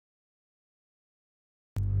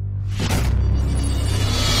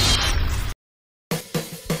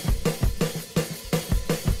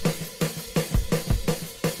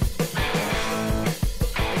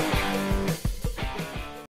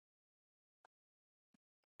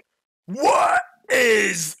What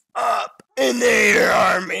is up, Inator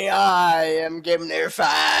Army? I am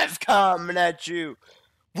Inator5 coming at you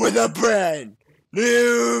with a brand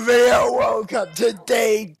new video. Welcome to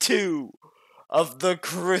day 2 of the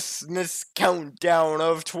Christmas countdown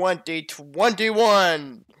of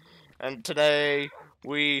 2021. And today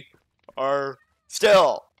we are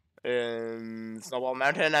still in Snowball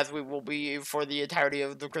Mountain, as we will be for the entirety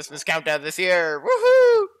of the Christmas countdown this year.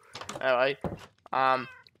 Woohoo! Anyway,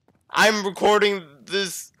 I'm recording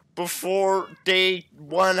this before day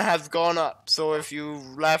 1 has gone up, so if you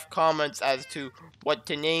left comments as to what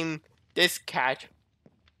to name this cat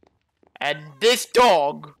and this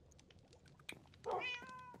dog,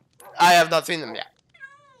 I have not seen them yet.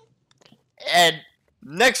 And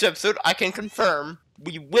next episode, I can confirm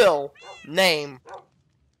we will name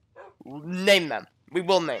them. We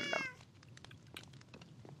will name them.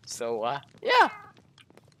 So, yeah.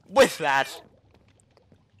 With that,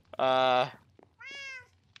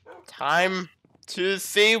 time to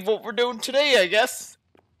see what we're doing today, I guess.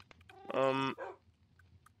 I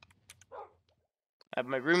have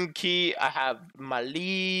my room key, I have my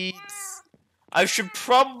leads. I should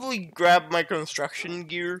probably grab my construction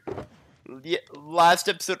gear. Last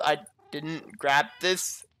episode I didn't grab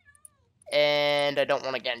this, and I don't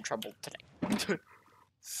want to get in trouble today.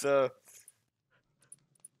 So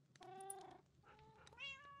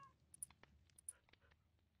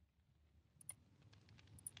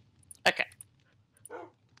okay.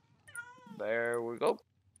 There we go.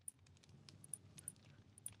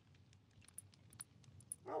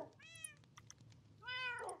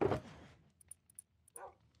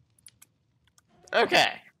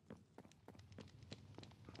 Okay.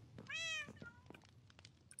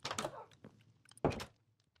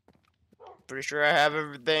 Pretty sure I have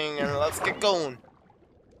everything, and let's get going.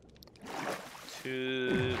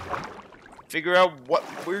 To figure out what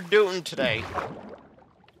we're doing today.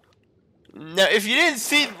 Now, if you didn't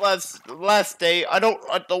see last day, I don't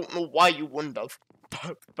know why you wouldn't have.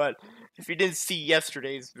 But if you didn't see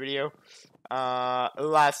yesterday's video,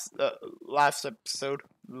 last episode,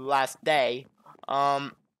 last day,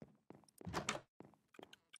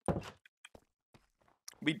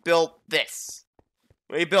 we built this.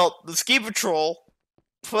 We built the ski patrol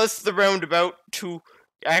plus the roundabout to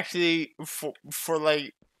actually for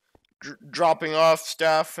like dropping off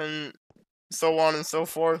stuff and so on and so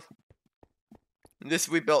forth. This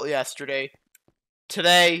we built yesterday.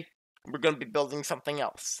 Today we're gonna be building something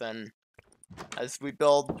else, and as we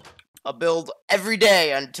build every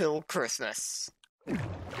day until Christmas.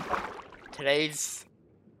 Today's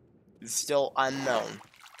is still unknown.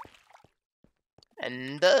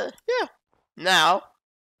 And yeah. Now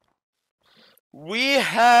we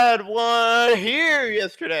had one here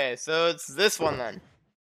yesterday, so it's this one then.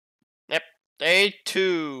 Yep, day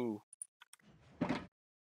 2.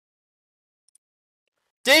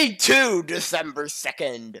 Day 2, December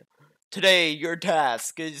 2nd. Today, your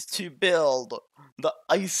task is to build the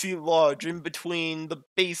icy lodge in between the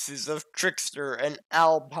bases of Trickster and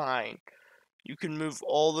Alpine. You can move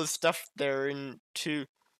all the stuff there into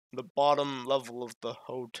the bottom level of the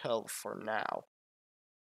hotel for now.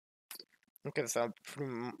 Because I'm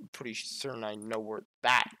pretty certain I know where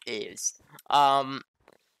that is.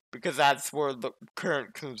 Because that's where the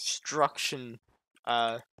current construction,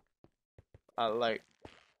 like,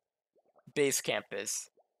 base camp is.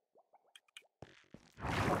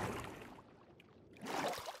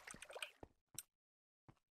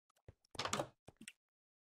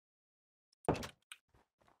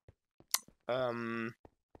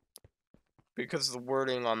 Because of the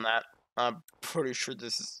wording on that, I'm pretty sure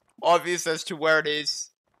this is obvious as to where it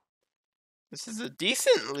is. This is a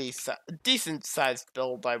decent sized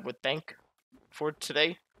build, I would think, for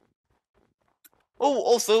today. Oh,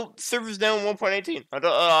 also, server's now 1.18. I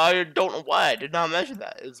don't know why I did not mention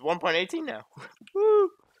that. It's 1.18 now.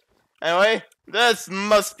 Woo! Anyway, this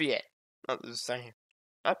must be it. Oh, there's a sign here.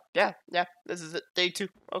 Oh, yeah, this is it. Day 2.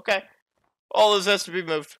 Okay. All this has to be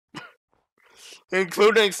moved.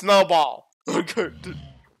 Including Snowball.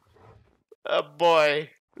 Oh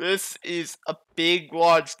boy. This is a big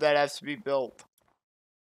lodge that has to be built.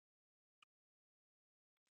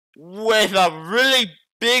 With a really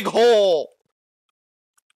big hole.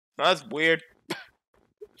 That's weird.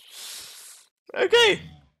 Okay.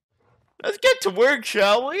 Let's get to work,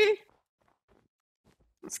 shall we?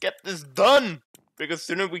 Let's get this done. Because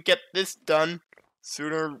sooner we get this done,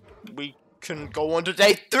 sooner we can go on to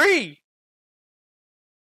day 3.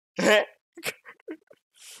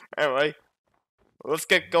 Anyway, let's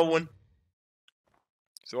get going.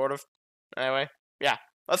 Sort of. Anyway, yeah,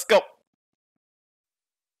 let's go.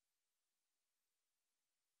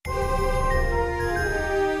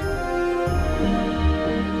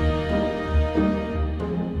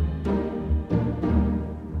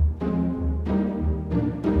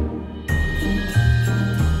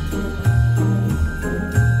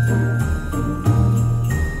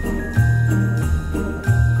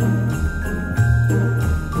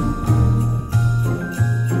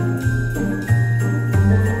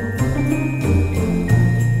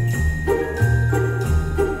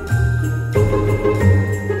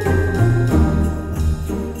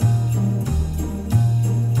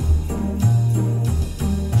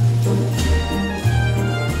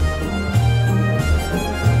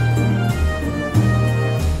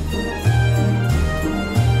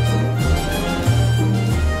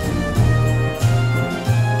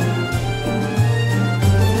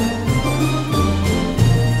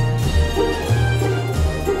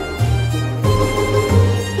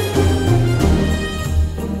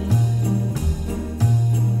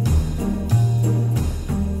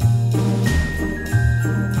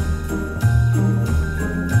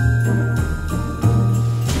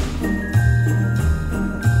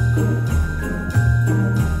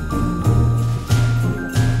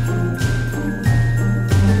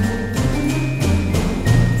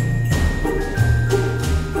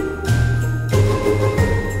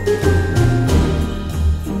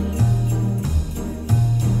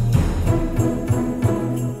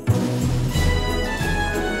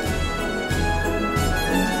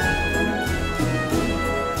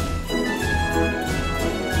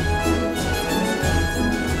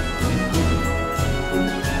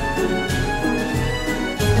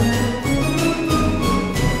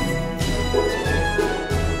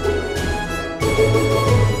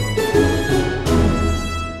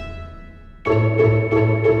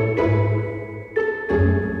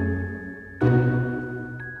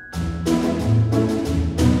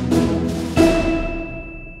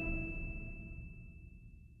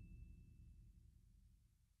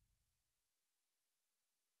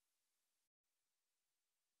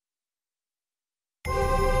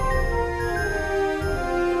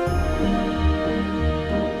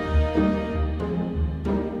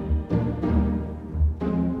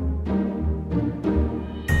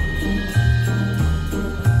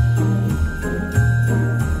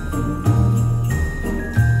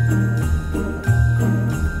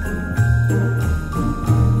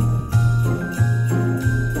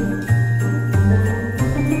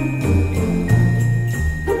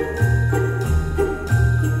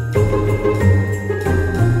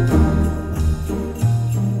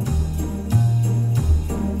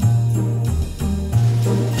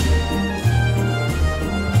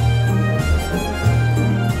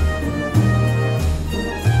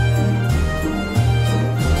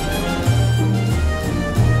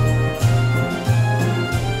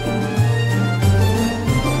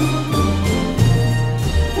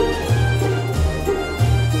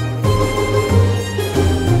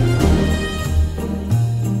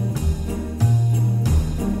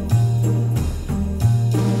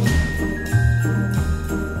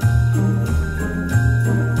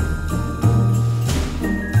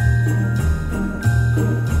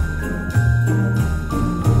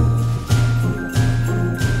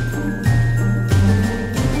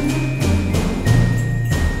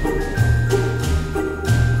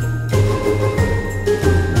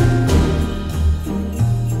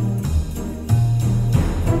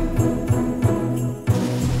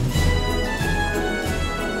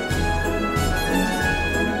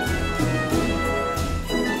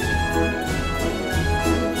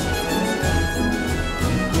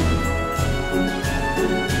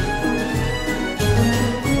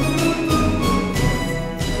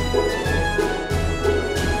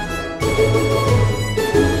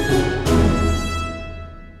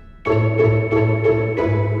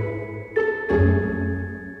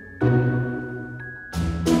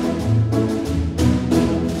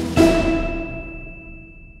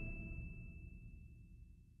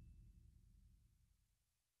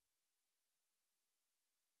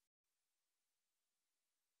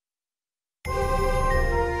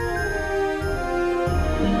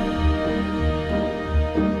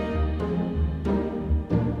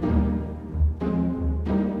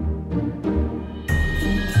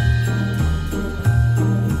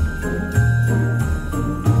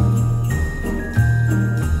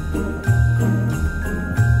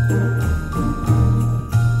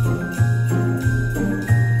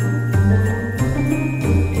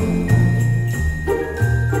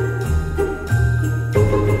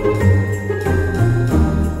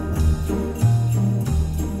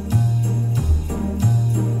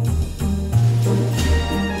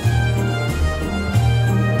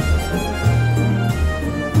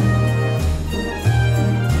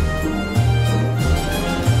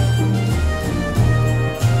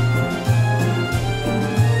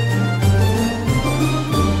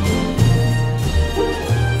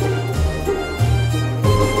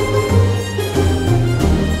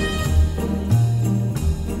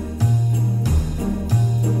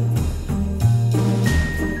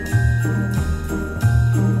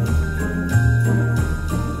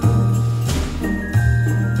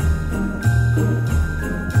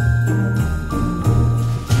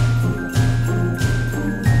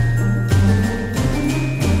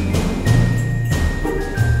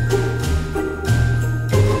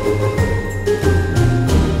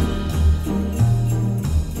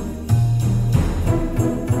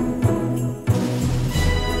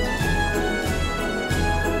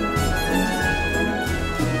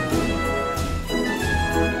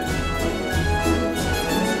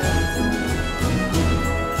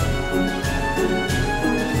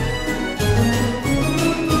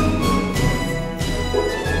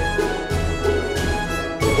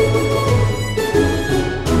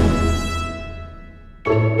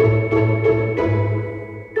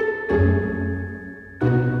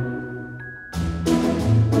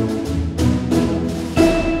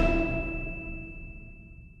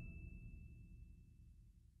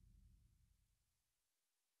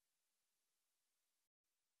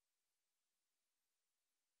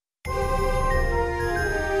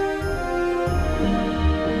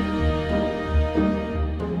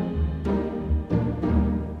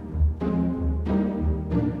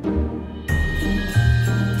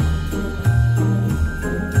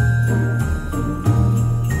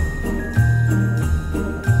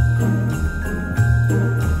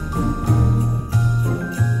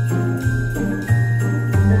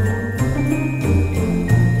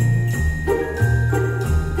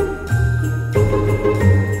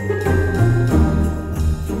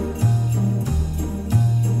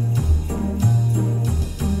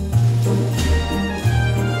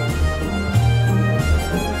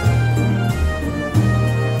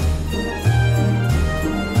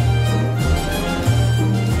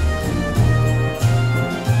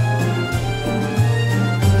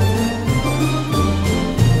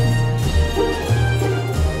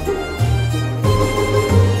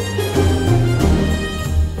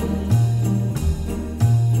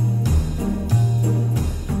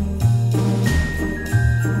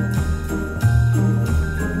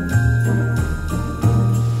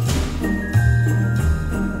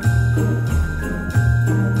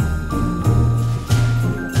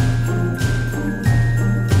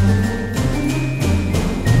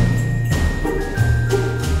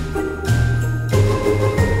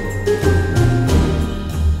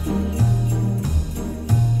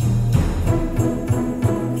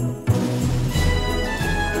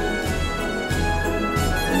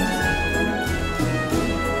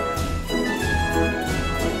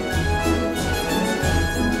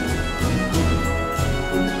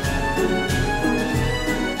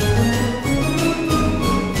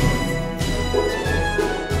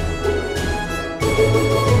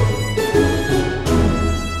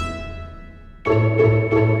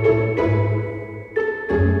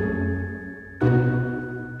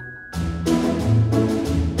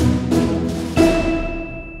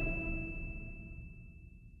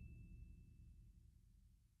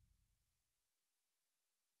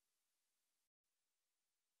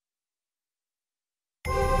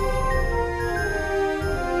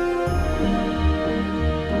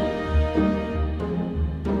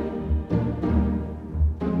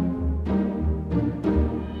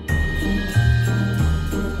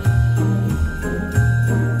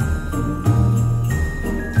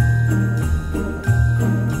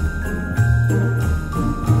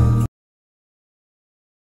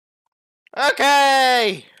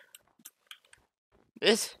 Okay!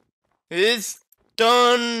 This is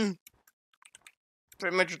done.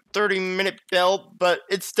 Pretty much a 30-minute build, but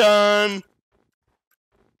it's done.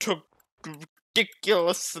 Took a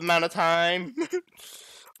ridiculous amount of time. It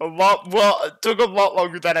took a lot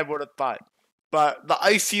longer than I would have thought. But the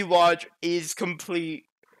Icy Lodge is complete.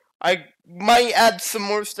 I might add some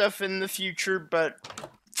more stuff in the future, but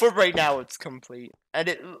for right now it's complete. And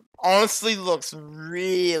it honestly looks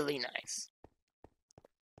really nice.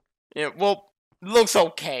 Yeah, well, it looks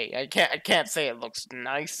okay. I can't say it looks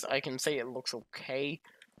nice. I can say it looks okay.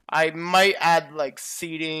 I might add like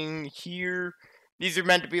seating here. These are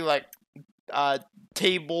meant to be like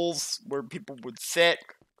tables where people would sit,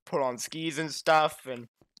 put on skis and stuff, and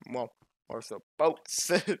well, also boats.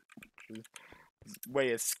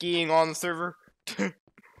 Way of skiing on the server.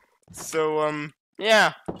 So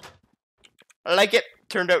yeah, I like it.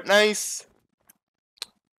 Turned out nice.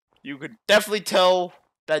 You could definitely tell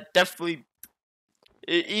that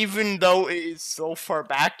even though it is so far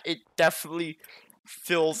back, it definitely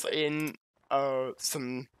fills in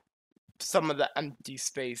some of the empty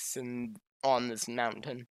space on this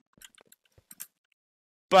mountain.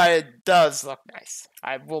 But it does look nice.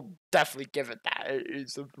 I will definitely give it that. It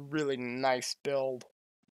is a really nice build.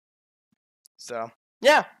 So,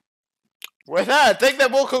 yeah. With that, I think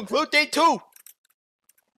that will conclude day 2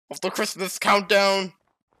 of the Christmas countdown.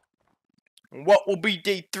 What will be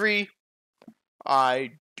day 3?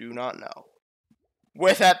 I do not know.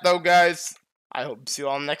 With that, though, guys, I hope to see you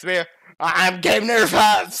all in the next video. I'm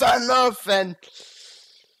GameNerd5 signing off, and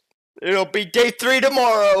it'll be day 3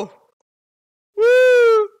 tomorrow.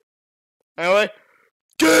 Woo! Anyway,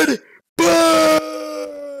 goodbye!